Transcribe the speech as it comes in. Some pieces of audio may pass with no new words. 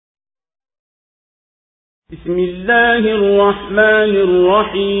بسم الله الرحمن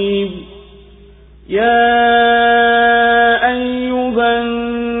الرحيم. يا أيها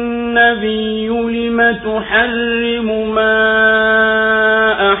النبي لم تحرم ما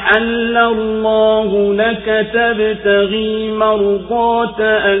أحل الله لك تبتغي مرضات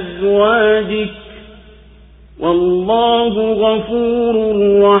أزواجك والله غفور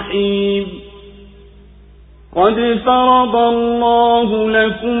رحيم. قد فرض الله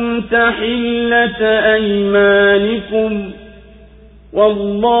لكم تحلة أيمانكم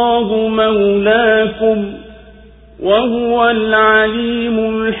والله مولاكم وهو العليم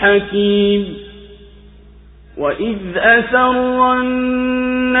الحكيم. وإذ أسر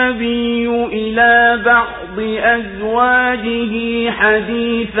النبي إلى بعض أزواجه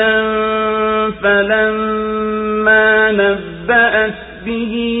حديثا فلما نبأت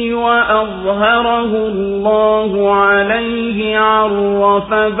به وأظهره الله عليه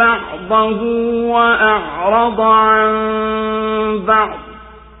عرف بعضه وأعرض عن بعض.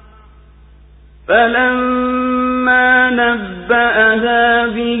 فلما نبأها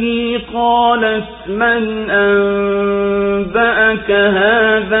به قالت من أنبأك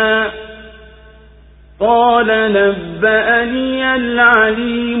هذا؟ قال نبأني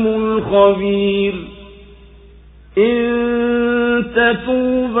العليم الخبير. إن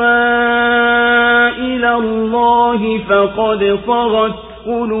تتوبا إلى الله فقد صغت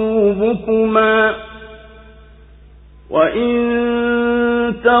قلوبكما وإن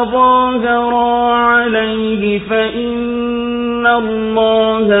تظاهرا عليه فإن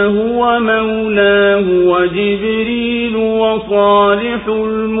الله هو مولاه وجبريل وصالح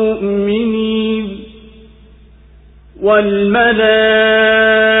المؤمنين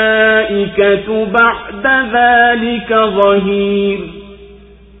والملائكة بعد ذلك ظهير.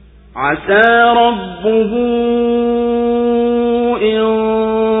 عسى ربه إن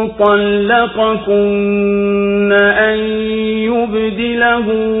طلقكن أن يبدله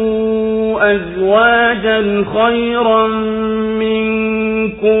أزواجا خيرا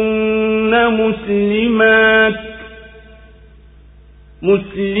منكن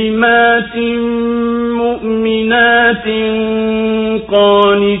مسلمات مؤمنات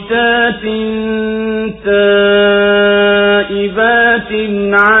قانتات تائبات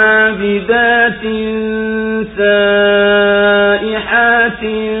عابدات سائحات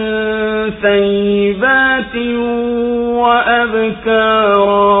ثيبات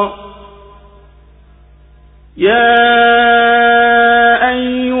وأبكارا. يا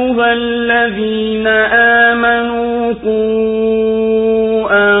أيها الذين آمنوا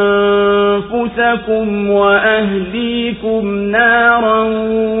قوا أنفسكم وأهليكم نارا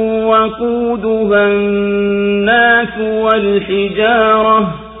وقودها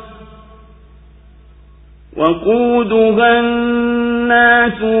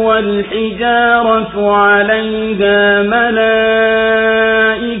الناس والحجارة عليها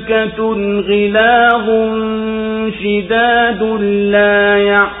ملائكة غلاظ شداد لا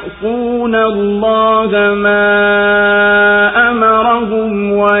يعصون الله ما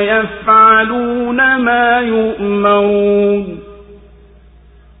أمرهم ويفعلون ما يؤمرون.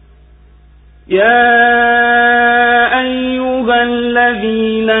 يا أيها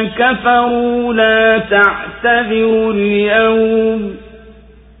الذين كفروا لا تعتذروا اليوم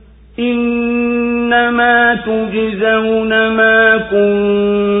إنما تجزون ما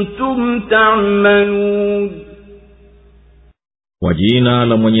كنتم تعملون. Kwa jina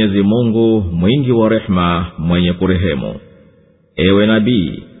la Mwenyezi Mungu mwingi wa rehema mwenye kurehemu. Ewe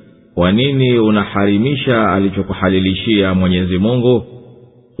nabii, kwa nini unaharimisha alichokuhalilishia Mwenyezi Mungu?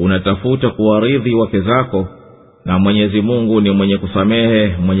 Unatafuta kuwaridhi wake zako, na Mwenyezi Mungu ni mwenye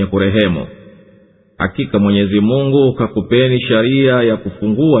kusamehe mwenye kurehemu. Hakika Mwenyezi Mungu kakupeni sharia ya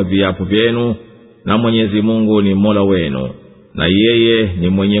kufungua viapo vyenu, na Mwenyezi Mungu ni Mola wenu, na yeye ni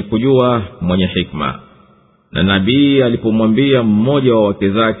mwenye kujua mwenye hikma. Na nabii alipomwambia mmoja wa wake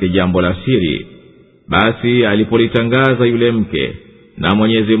zake jambo la siri, basi alipolitangaza yule mke, na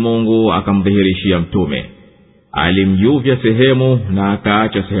Mwenyezi Mungu akamdhihirishia mtume, alimjuvya sehemu na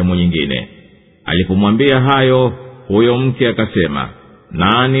akaacha sehemu nyingine. Alipomwambia hayo, huyo mke akasema,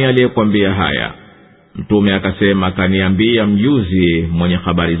 nani aliyekwambia haya? Mtume akasema, kaniambia mjuzi mwenye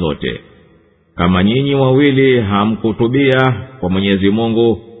habari zote. Kama nyinyi wawili hamkutubia kwa Mwenyezi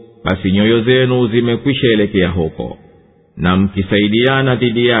Mungu, basi nyoyo zenu zimekwisha elekea huko, na mkisaidiana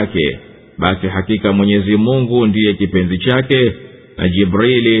dhidi yake, basi hakika Mwenyezi Mungu ndiye kipenzi chake, na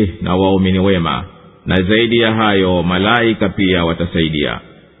Jibrili na waumini wema, na zaidi ya hayo malaika pia watasaidia.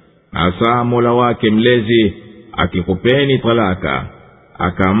 Asa Mola wake mlezi akikupeni talaka,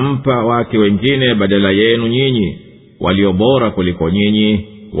 akampa wake wengine badala yenu nyinyi, walio bora kuliko nyinyi,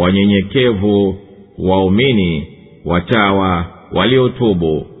 wanyenyekevu, waumini, watawa,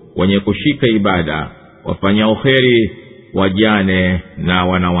 waliotubu, wenye kushika ibada, wafanyao kheri, wajane na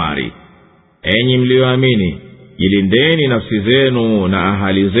wanawari. Enyi mlioamini, jilindeni nafsi zenu na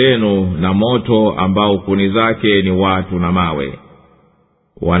ahali zenu na moto ambao kuni zake ni watu na mawe.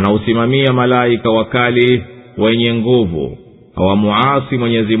 Wanaosimamia malaika wakali wenye nguvu, hawamuasi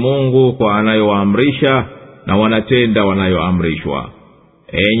Mwenyezi Mungu kwa anayowaamrisha na wanatenda wanayoamrishwa.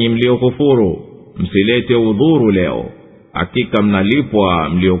 Enyi mliokufuru, msilete udhuru leo, hakika mnalipwa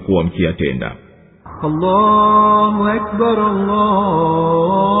mliokuwa mkiyatenda. Allahu Akbar,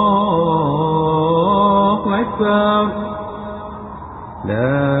 Allahu Akbar,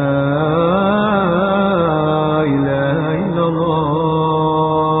 la ilaha illa Allah.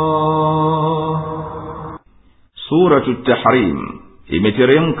 Suratut Tahrim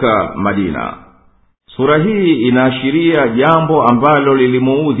imeteremka Madina. Sura hii inaashiria jambo ambalo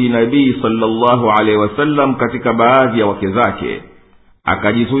lilimuudhi Nabii sallallahu alaihi wasallam katika baadhi ya wake zake.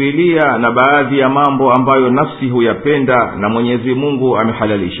 Akajizuilia na baadhi ya mambo ambayo nafsi huyapenda na Mwenyezi Mungu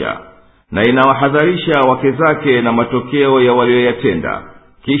amehalalisha, na inawahadharisha wake zake na matokeo ya walioyatenda.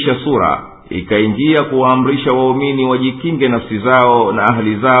 Kisha sura ikaingia kuwaamrisha waumini wajikinge nafsi zao na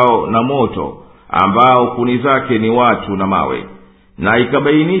ahli zao na moto ambao kuni zake ni watu na mawe, na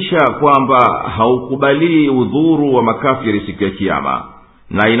ikabainisha kwamba haukubali udhuru wa makafiri siku ya kiyama,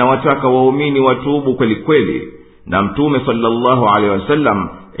 na inawataka waumini watubu kweli kweli, na Mtume sallallahu alaihi wasallam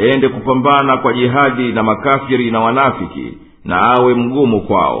ende kupambana kwa jihadi na makafiri na wanafiki, na awe mgumu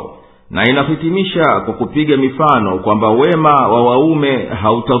kwao. Na inahitimisha kwa kupiga mifano kwamba wema wa waume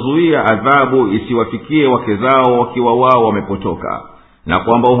hautazuia adhabu isiwafikie wake zao wakiwa wao wamepotoka, na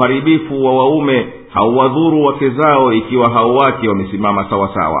kwamba uharibifu wa waume hauwadhuru wake zao ikiwa hao wake wamesimama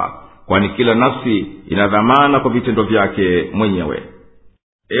sawa sawa, kwani kila nafsi ina dhamana kwa vitendo vyake mwenyewe.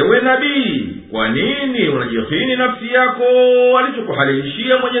 Ewe nabii, kwa nini unajihini nafsi yako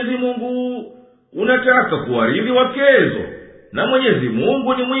alichokuhalilishia Mwenyezi Mungu? Unataka kuwaridhi wakezo, na Mwenyezi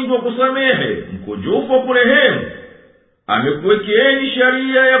Mungu ni mwingi wa kusamehe, mkunjufu wa kurehemu. Amekuwekeeni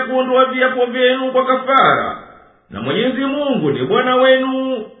sharia ya kuondoa viapo vyenu kwa kafara, na Mwenyezi Mungu ni Bwana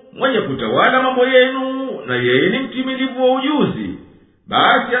wenu mwenye kutawala mambo yenu, na yeye ni mtimilivu wa ujuzi.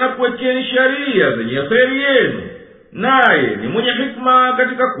 Basi anakuwekeeni sharia zenye kheri yenu, naye ni mwenye hikma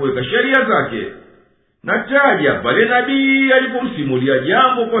katika kuweka sheria zake. Nataja pale nabii alipomsimulia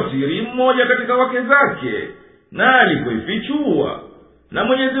jambo kwa siri mmoja katika wake zake, na alipoifichua, na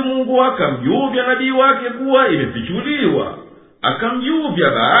Mwenyezi Mungu akamjuvya nabii wake kuwa imefichuliwa, akamjuvya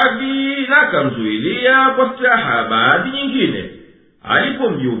baadhi na akamzuilia kwa staha baadhi nyingine.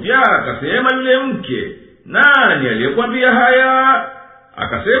 Alipomjuvya akasema yule mke, nani aliyekwambia haya?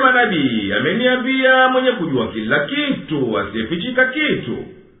 Akasema nabii, ameniambia mwenye kujua kila kitu, asiyefichika kitu.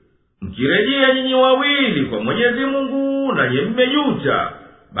 Mkirejea nyinyi wawili kwa Mwenyezi Mungu na nyinyi mmejuta,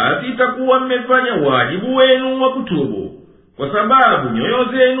 basi itakuwa mmefanya wajibu wenu wa kutubu, kwa sababu nyoyo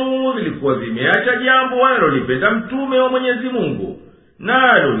zenu zilikuwa zimeacha jambo wanalolipenda Mtume wa Mwenyezi Mungu,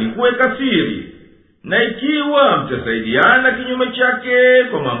 nalo ni kuweka siri. Na ikiwa mtasaidiana kinyume chake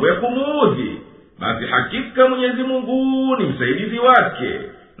kwa mambo ya kumuudhi, basi hakika Mwenyezi Mungu ni msaidizi wake,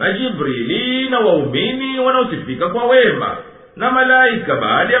 na Jibrili na waumini wanaosifika kwa wema, na malaika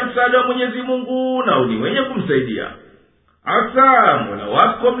baada ya msaada wa Mwenyezi Mungu nao ni wenye kumsaidia. Asa Mola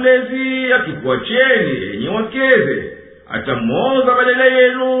wako mlezi akikuacheni enyi wakeze, atamuoza badala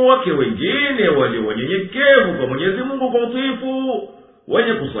yenu wake wengine walio wanyenyekevu kwa Mwenyezi Mungu kwa utiifu,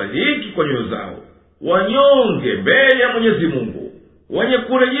 wenye kusadiki kwa nyoyo zao, wanyonge mbele ya Mwenyezi Mungu, wenye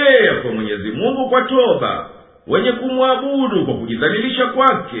kurejea kwa Mwenyezi Mungu kwa toba, wenye kumwabudu kwa kujidhalilisha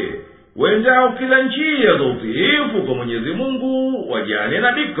kwake, wendao kila njia za utiifu kwa Mwenyezi Mungu, wajane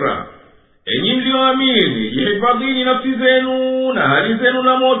na bikra. Enyi mlioamini, jihifadhini nafsi zenu na hali zenu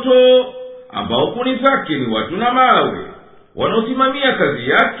na moto ambao kuni zake ni watu na mawe, wanaosimamia kazi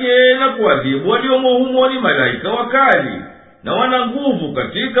yake na kuadhibu waliomo humo ni malaika wakali, na wana nguvu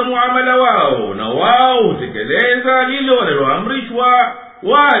katika muamala wao, na wao hutekeleza lile wanaloamrishwa,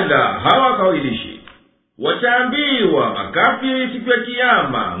 wala hawakawilishi. Wataambiwa makafiri siku ya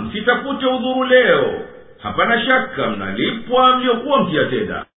kiyama, msitafute udhuru leo, hapana shaka mnalipwa mliokuwa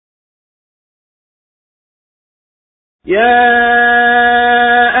mkiyatenda. يا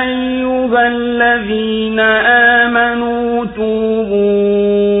أيها الذين آمنوا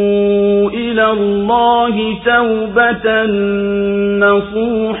توبوا إلى الله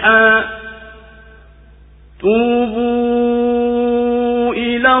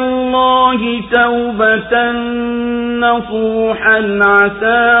توبة نصوحا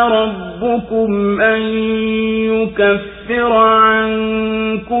عسى ربكم ربكم أن يكفر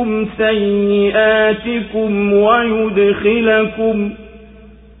عنكم سيئاتكم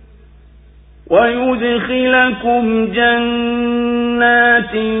ويدخلكم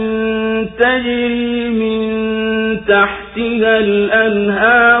جنات تجري من تحتها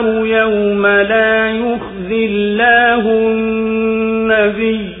الأنهار يوم لا يخزي الله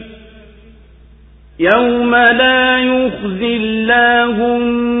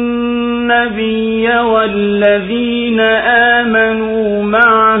النبي والذين آمنوا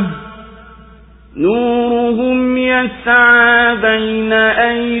معه نورهم يسعى بين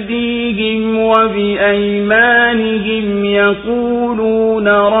أيديهم وبأيمانهم يقولون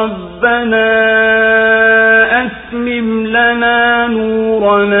ربنا أتمم لنا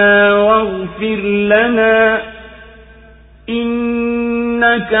نورنا واغفر لنا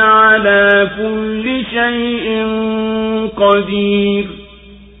إنك على كل شيء قدير.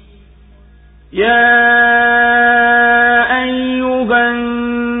 يا أيها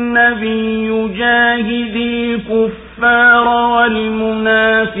النبي جاهد الكفار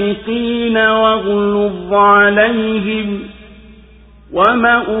والمنافقين واغلظ عليهم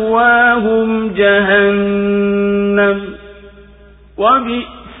ومأواهم جهنم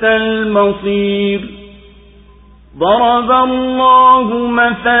وبئس المصير. ضرب الله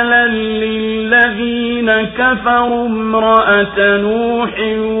مثلا للذين كفروا امرأة نوح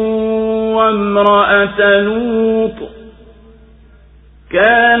وامرأة لوط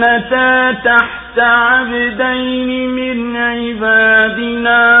كانتا تحت عبدين من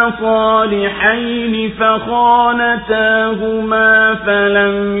عبادنا صالحين فخانتاهما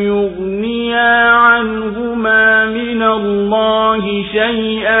فلم يغنيا عنهما من الله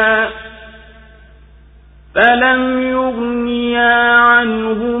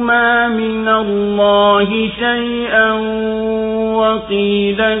شيئا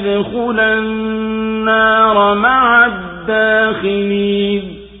وقيل ادخلا النار مع الداخلين.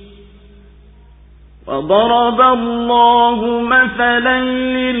 وضرب الله مثلا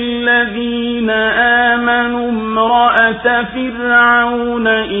للذين آمنوا امرأة فرعون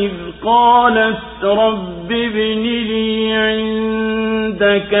إذ قالت رب ابن لي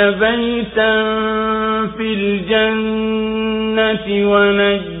عندك بيتا في الجنة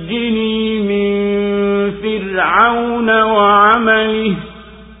ونجني من فرعون وعمله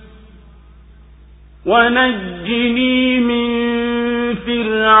ونجني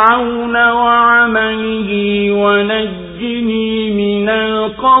من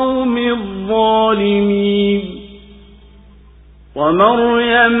القوم الظالمين.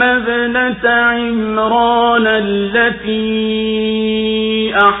 ومريم ابنة عمران التي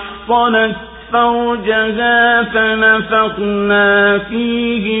أحصنت فرجها فنفخنا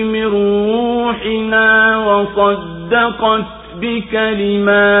فيه من روحنا وصدقت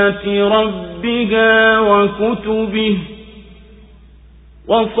بكلمات ربها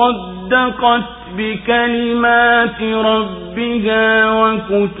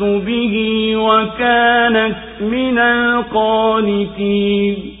وكتبه وكانت من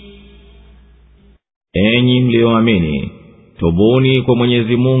القانتين. Enyi mlioamini, tubuni kwa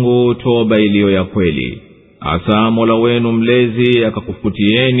Mwenyezi Mungu toba iliyo ya kweli. Asa Mola wenu mlezi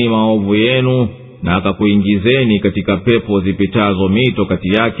akakufutieni maovu yenu na akakuingizeni katika pepo zipitazo mito kati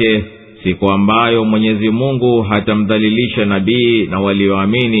yake, siku ambayo Mwenyezi Mungu hatamdhalilisha nabii na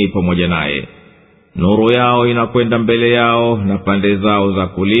walioamini pamoja naye. Nuru yao inakwenda mbele yao na pande zao za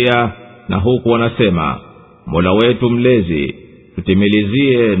kulia, na huku wanasema, Mola wetu mlezi,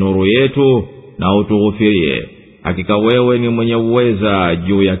 tutimilizie nuru yetu na utughufirie, hakika wewe ni mwenye uweza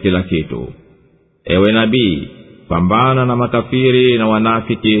juu ya kila kitu. Ewe nabii, pambana na makafiri na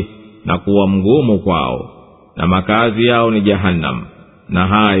wanafiki na kuwa mgumu kwao, na makazi yao ni Jahannam, na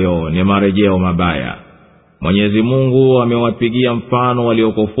hayo ni marejeo mabaya. Mwenyezi Mungu amewapigia mfano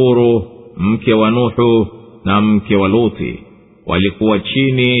waliokufuru mke wa Nuhu na mke wa Luthi. Walikuwa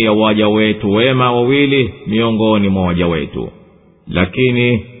chini ya waja wetu wema wawili miongoni mwa waja wetu,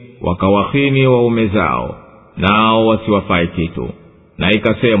 lakini wakawahini waume zao, nao wasiwafai kitu. Na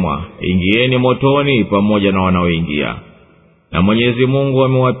ikasemwa, ingieni motoni pamoja na wanaoingia. Na Mwenyezi Mungu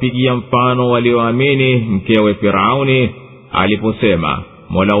amewapigia mfano walioamini mkewe Firauni aliposema,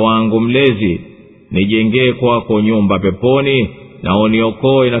 Mola wangu mlezi, nijengee kwako nyumba peponi, na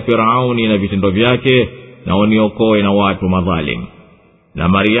uniokoe na Firauni na vitendo vyake, na uniokoe na watu madhalim. Na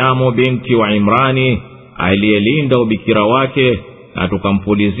Mariamu binti wa Imrani aliyelinda ubikira wake, na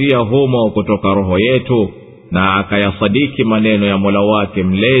tukampulizia humo kutoka roho yetu, na akayasadiki maneno ya Mola wake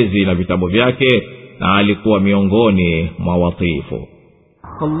mlezi na vitabu vyake, na alikuwa miongoni mwa watiifu.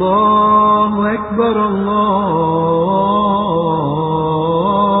 الله أكبر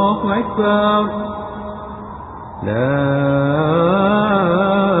الله أكبر لا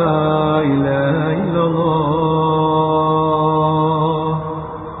إله إلا الله.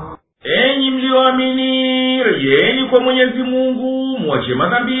 Enyi mlioamini, rejeni kwa Mwenyezi Mungu, mwache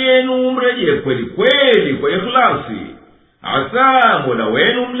madhambi yenu, mrejee kweli kweli kwa ikhlasi. Asa Mola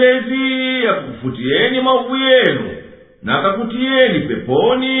wenu mlezi akufutieni maovu yenu na akakutieni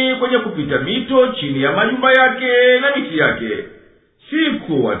peponi kwenye kupita mito chini ya majumba yake na miti yake,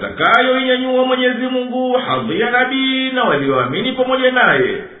 siku atakayoinyanyua Mwenyezi Mungu hadhi ya nabii na walioamini pamoja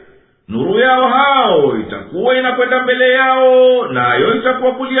naye. Nuru yao hao itakuwa inakwenda mbele yao, nayo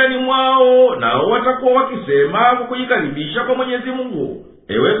itakuwa kuliani mwao, nao watakuwa wakisema kwa kujikaribisha kwa Mwenyezi Mungu: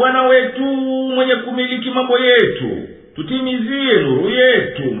 ewe Bwana wetu mwenye kumiliki mambo yetu, tutimizie nuru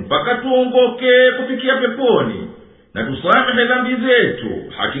yetu mpaka tuongoke kufikia peponi, na tusamehe dhambi zetu,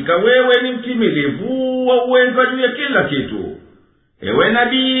 hakika wewe ni mtimilivu wa uweza juu ya kila kitu. Ewe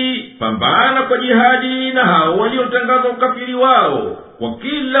nabii, pambana kwa jihadi na hao waliotangaza ukafiri wao kwa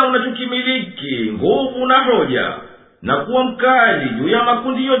kila unachokimiliki, nguvu na hoja, na kuwa mkali juu ya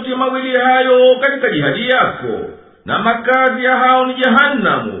makundi yote mawili hayo katika jihadi yako. Na makazi ya hao ni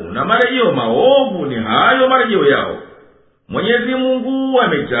Jahanamu, na marejeo maovu ni hayo marejeo yao. Mwenyezi Mungu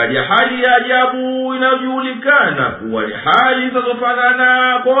ametaja hali ya ajabu inayojulikana kuwa ni hali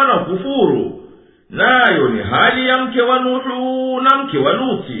zinazofanana kwa wanaokufuru, nayo ni hali ya mke wa Nuhu na mke wa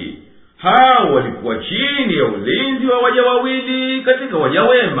Luti. Hao walikuwa chini ya ulinzi wa waja wawili katika waja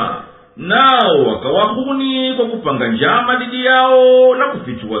wema, nao wakawahuni kwa kupanga njama dhidi yao na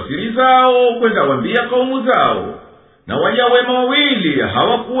kufichua siri zao kwenda waambia kaumu zao. Na waja wema wawili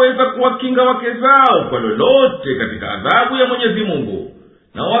hawakuweza kuwakinga wake zao kwa lolote katika adhabu ya Mwenyezi Mungu,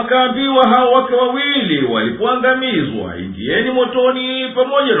 na wakaambiwa hao wake wawili walipoangamizwa, ingieni motoni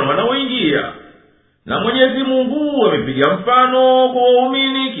pamoja na wanaoingia. Na Mwenyezi Mungu amepiga mfano kwa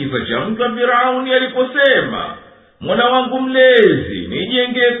waumini kisa cha mke wa Firauni aliposema: Mola wangu mlezi,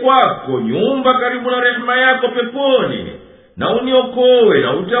 nijenge kwako nyumba karibu na rehema yako peponi, na uniokoe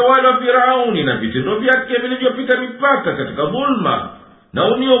na utawala wa Firauni na vitendo vyake vilivyopita mipaka katika dhulma, na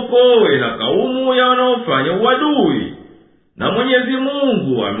uniokoe na kaumu ya wanaofanya uadui. Na Mwenyezi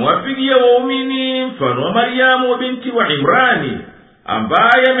Mungu amewapigia waumini mfano wa Mariamu binti wa Imrani,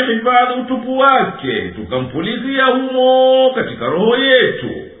 ambaye amehifadhi utupu wake, tukampulizia humo katika roho yetu,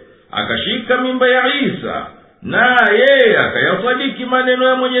 akashika mimba ya Isa, naye akayasadiki maneno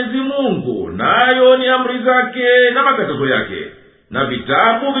ya Mwenyezi Mungu, nayo ni amri zake na makatazo yake, na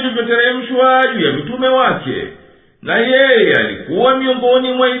vitabu vilivyoteremshwa juu ya mitume wake. Na yeye alikuwa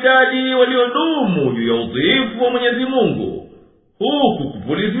miongoni mwa idadi waliodumu juu ya udhaifu wa Mwenyezi Mungu. Huku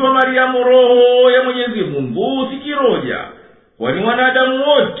kupuliziwa Mariamu roho ya Mwenyezi Mungu si kiroja, kwani wanadamu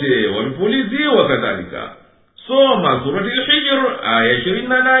wote walipuliziwa kadhalika. Soma surati Al-Hijr aya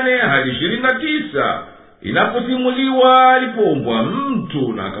 28 hadi 29 inaposimuliwa alipoumbwa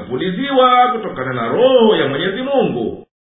mtu na akapuliziwa kutokana na roho ya Mwenyezi Mungu.